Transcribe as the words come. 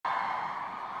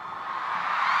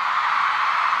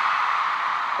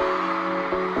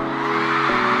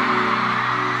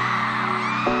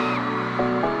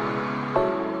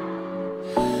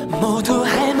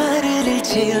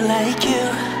she like you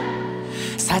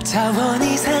 4차원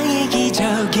이상의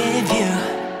기적의 뷰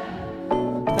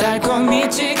달콤히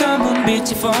찍어본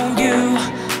빛이 for you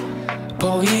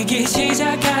보이기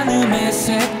시작하는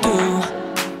회색도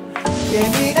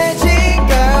예민해진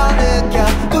걸 느껴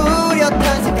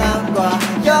뚜렷한 색감과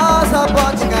여섯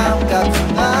번째 감각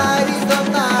Tonight is the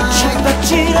night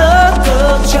슈퍼지로도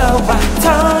좋아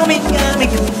더 민감해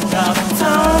너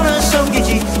더는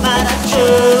숨기지 말아줘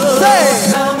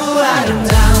너무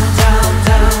아름다운 down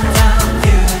down down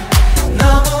view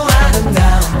너무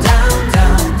아름다운 down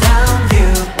down down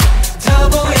view 더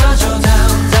보여줘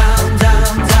down down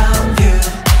down down view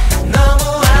너무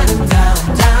아름다운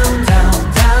down down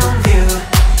down view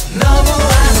너무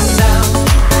아름다운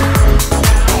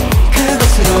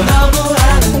그곳으로 너무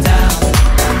아름다운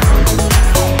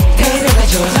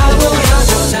데려가줘 더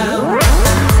보여줘 down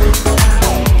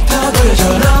더 보여줘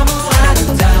너무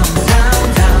아름다운 down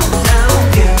down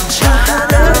down view 저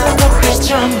하늘 높이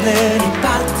젖는 이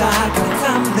바다가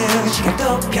담는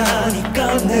시간도 편히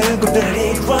걷는 꿈들을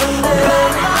이뤄내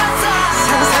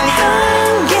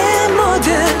상상한 게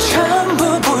뭐든 전부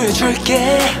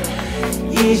보여줄게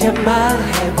이제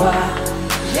말해봐